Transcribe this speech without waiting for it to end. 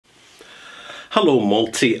Hello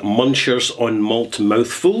malty munchers on malt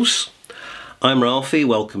mouthfuls. I'm Ralfy,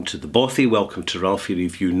 welcome to the Bothy, welcome to Ralfy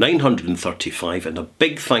Review 935, and a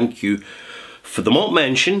big thank you for the malt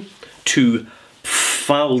mention to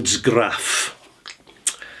Pfalzgraf.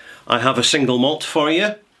 I have a single malt for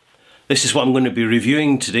you. This is what I'm going to be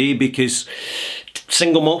reviewing today because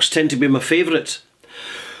single malts tend to be my favourite.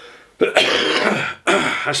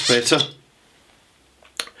 That's better.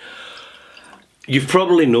 You've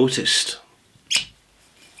probably noticed,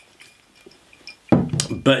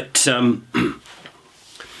 but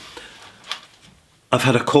I've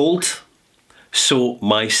had a cold, so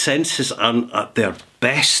my senses aren't at their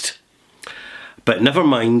best. But never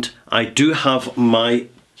mind, I do have my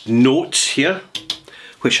notes here,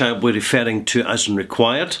 which I'll be referring to as and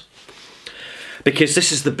required, because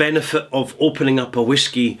this is the benefit of opening up a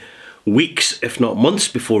whisky weeks, if not months,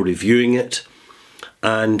 before reviewing it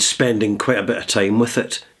and spending quite a bit of time with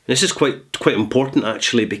it. This is quite important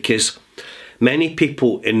actually, because many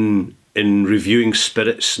people in reviewing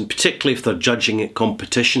spirits, and particularly if they're judging at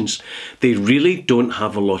competitions, they really don't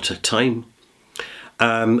have a lot of time.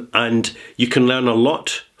 And you can learn a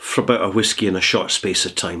lot about a whisky in a short space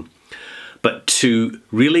of time. But to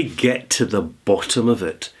really get to the bottom of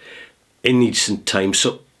it, it needs some time.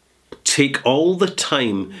 So take all the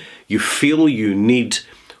time you feel you need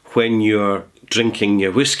when you're drinking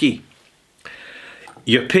your whisky.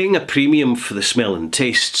 You're paying a premium for the smell and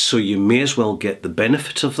taste, so you may as well get the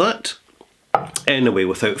benefit of that. Anyway,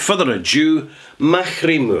 without further ado,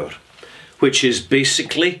 Machrie Moor, which is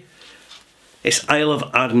basically, it's Isle of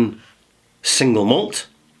Arran single malt,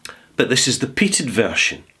 but this is the peated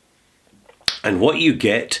version. And what you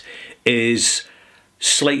get is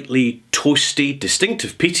slightly toasty,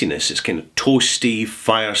 distinctive peatiness. It's kind of toasty,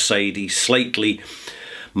 firesidey, slightly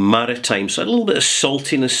maritime, so a little bit of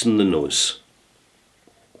saltiness in the nose.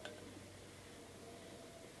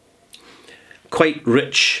 Quite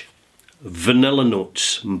rich vanilla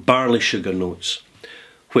notes, barley sugar notes,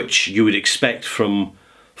 which you would expect from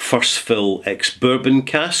first fill ex-bourbon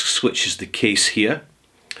casks, which is the case here.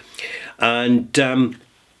 And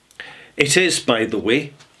it is, by the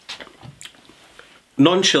way,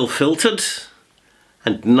 non-chill filtered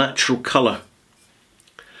and natural colour.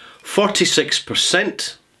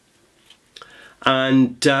 46%,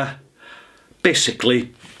 and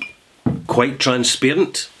basically quite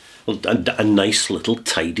transparent. A nice little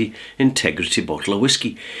tidy integrity bottle of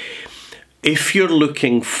whisky. If you're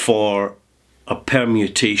looking for a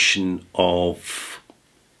permutation of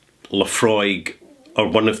Laphroaig or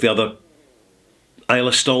one of the other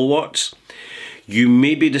Islay stalwarts, you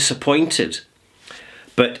may be disappointed.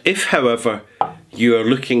 But if, however, you are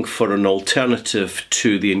looking for an alternative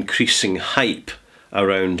to the increasing hype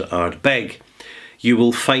around Ardbeg, you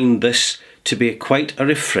will find this to be quite a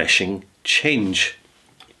refreshing change.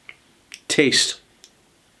 Taste.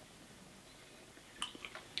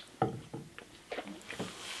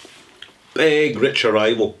 Big rich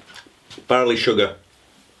arrival. Barley sugar.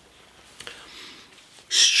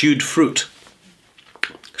 Stewed fruit.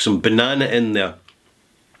 Some banana in there.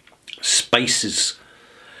 Spices.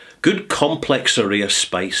 Good complex array of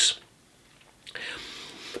spice.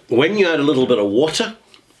 When you add a little bit of water,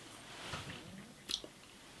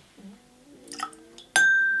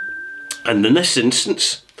 and in this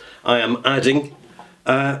instance I am adding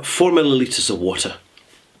 4 millilitres of water.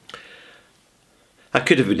 That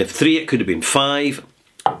could have been 3, it could have been 5.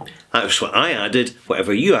 That's what I added.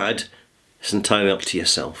 Whatever you add, it's entirely up to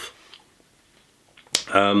yourself.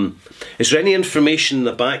 Is there any information in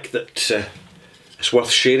the back that is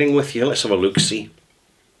worth sharing with you? Let's have a look-see.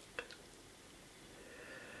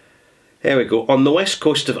 There we go. On the west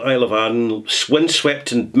coast of Isle of Arran,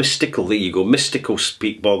 windswept and mystical. There you go, mystical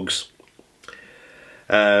peat bogs.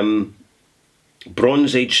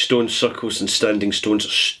 Bronze Age stone circles and standing stones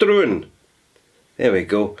strewn. There we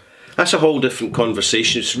go. That's a whole different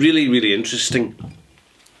conversation. It's really, really interesting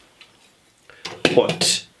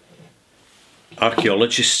what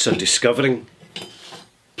archaeologists are discovering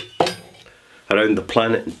around the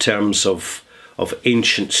planet in terms of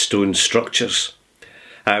ancient stone structures.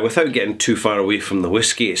 Without getting too far away from the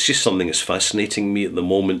whisky, it's just something that's fascinating me at the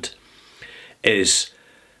moment, is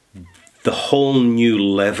the whole new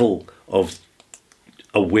level of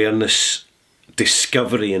awareness,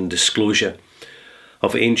 discovery and disclosure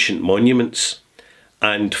of ancient monuments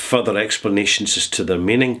and further explanations as to their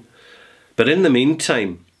meaning. But in the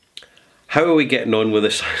meantime, how are we getting on with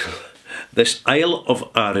this this Isle of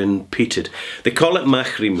Arran peated? They call it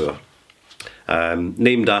Machrie Moor,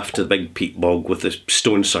 named after the big peat bog with the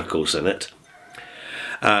stone circles in it.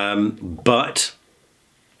 But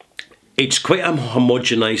it's quite a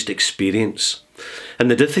homogenised experience.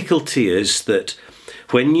 And the difficulty is that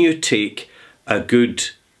when you take a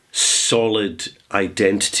good solid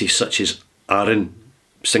identity such as Arran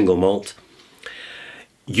single malt,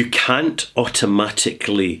 you can't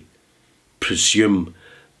automatically presume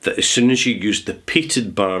that as soon as you use the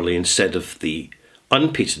peated barley instead of the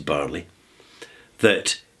unpeated barley,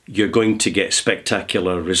 that you're going to get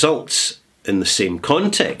spectacular results in the same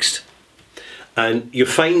context. And you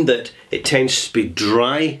find that it tends to be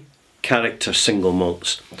dry character single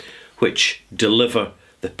malts which deliver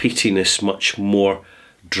the peatiness much more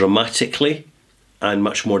dramatically and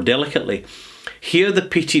much more delicately. Here the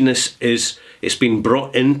peatiness it's been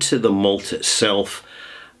brought into the malt itself,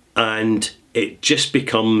 and it just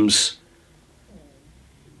becomes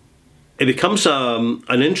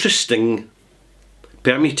an interesting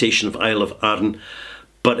permutation of Isle of Arran,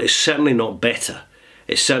 but it's certainly not better.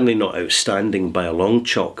 It's certainly not outstanding by a long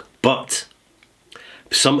chalk, but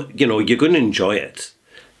you know, you're going to enjoy it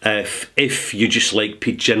if you just like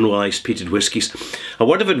generalised peated whiskies. A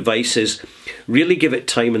word of advice is really give it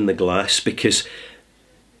time in the glass, because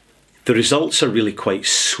the results are really quite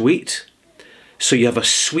sweet. So you have a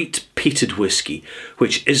sweet peated whisky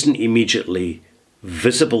which isn't immediately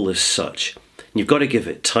visible as such. You've got to give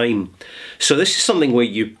it time. So this is something where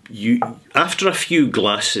you after a few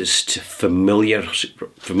glasses to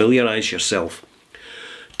familiarise yourself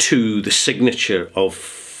to the signature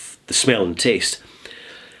of the smell and taste,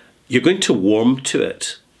 you're going to warm to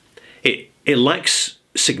it. It lacks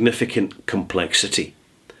significant complexity,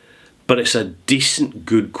 but it's a decent,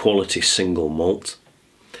 good quality single malt.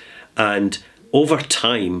 And over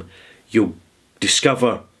time, you'll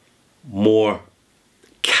discover more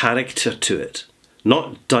character to it.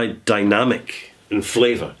 Not dynamic in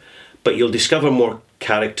flavour, but you'll discover more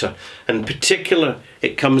character. And in particular,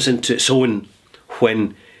 it comes into its own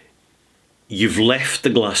when you've left the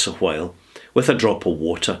glass a while with a drop of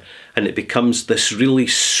water, and it becomes this really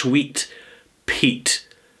sweet peat,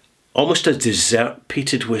 almost a dessert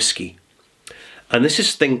peated whisky. And this is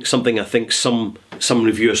something I think some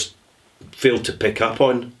reviewers fail to pick up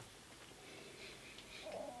on.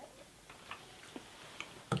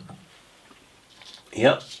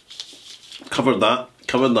 Yep, covered that.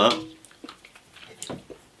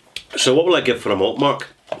 So what will I give for a malt mark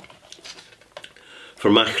for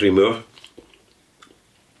Machrie Moor?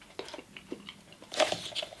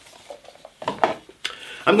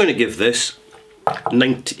 I'm going to give this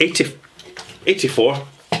 84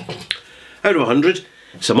 out of 100.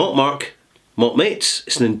 It's a malt mark, malt mates.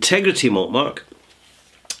 It's an integrity malt mark,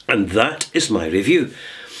 and that is my review.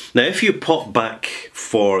 Now, if you pop back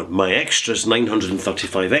for my extras,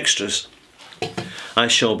 935 extras, I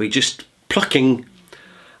shall be just plucking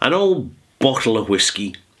an old bottle of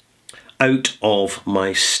whiskey out of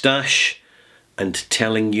my stash and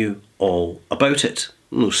telling you all about it.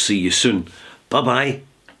 We'll see you soon. Bye bye.